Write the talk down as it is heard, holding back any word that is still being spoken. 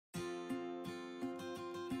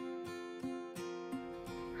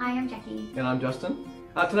Hi, I'm Jacqui. And I'm Justin.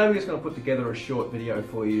 Today we're just going to put together a short video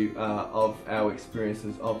for you of our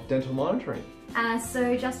experiences of dental monitoring.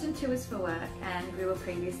 So Justin tours for work, and we were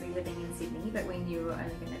previously living in Sydney, but we knew we were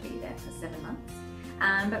only going to be there for 7 months.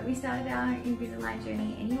 But we started our Invisalign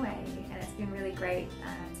journey anyway, and it's been really great.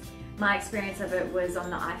 My experience of it was on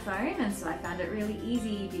the iPhone, and so I found it really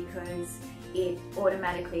easy because it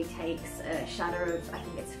automatically takes a shutter of, I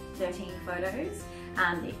think it's 13 photos.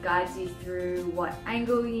 It guides you through what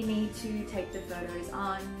angle you need to take the photos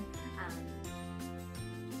on.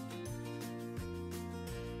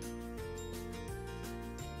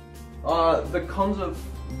 The cons of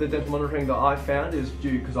the dental monitoring that I found is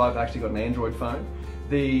due because I've actually got an Android phone.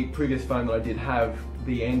 The previous phone that I did have,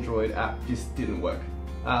 the Android app just didn't work.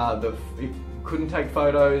 It couldn't take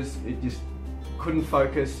photos, it just couldn't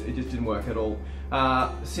focus, it just didn't work at all.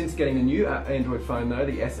 Since getting a new Android phone though,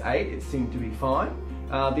 the S8, it seemed to be fine.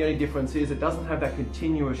 The only difference is it doesn't have that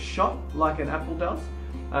continuous shot like an Apple does.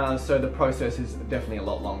 So the process is definitely a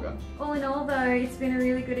lot longer. All in all though, it's been a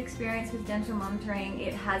really good experience with dental monitoring.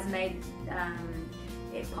 It has made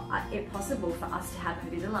it possible for us to have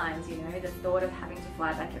Invisaligns. You know, the thought of having to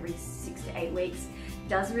fly back every 6 to 8 weeks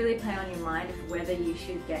does really play on your mind of whether you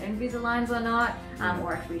should get Invisaligns or not,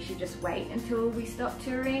 or if we should just wait until we stop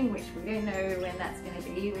touring, which we don't know when that's going to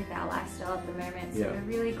be with our lifestyle at the moment. So we're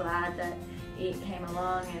really glad that it came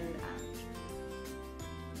along, and